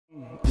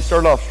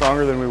started off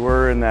stronger than we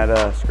were in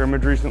that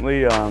scrimmage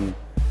recently.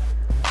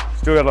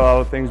 Still got a lot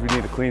of things we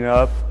need to clean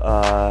up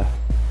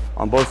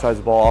on both sides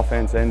of the ball,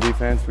 offense and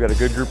defense. We got a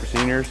good group of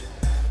seniors,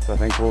 so I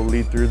think we'll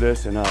lead through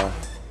this, and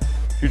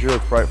future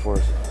looks bright for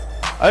us.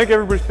 I think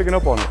everybody's picking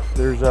up on it.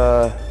 There's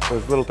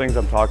those little things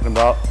I'm talking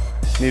about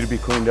need to be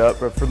cleaned up,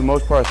 but for the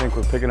most part, I think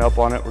we're picking up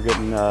on it. We're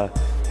getting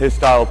his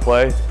style of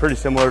play. It's pretty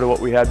similar to what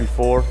we had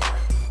before,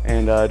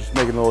 and just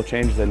making little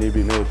changes that need to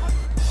be made.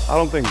 I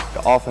don't think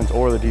the offense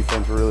or the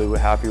defense were really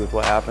happy with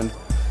what happened.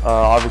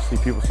 Obviously,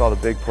 people saw the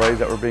big plays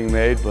that were being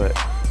made, but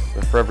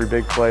for every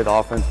big play the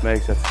offense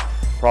makes, that's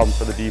a problem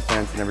for the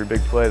defense, and every big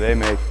play they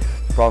make,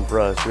 it's a problem for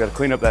us. We got to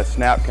clean up that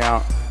snap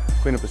count,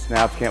 clean up the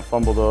snaps, can't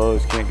fumble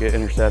those, can't get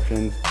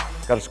interceptions.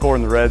 Got to score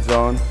in the red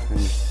zone, and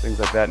just things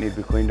like that need to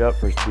be cleaned up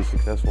for us to be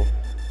successful.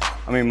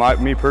 I mean,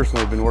 me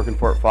personally, I've been working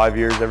for it 5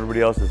 years.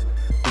 Everybody else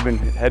we've been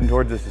heading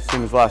towards this as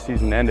soon as last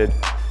season ended.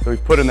 So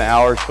we've put in the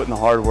hours, put in the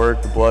hard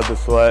work, the blood, the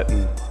sweat,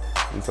 and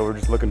so we're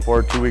just looking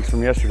forward 2 weeks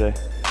from yesterday,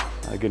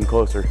 getting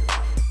closer.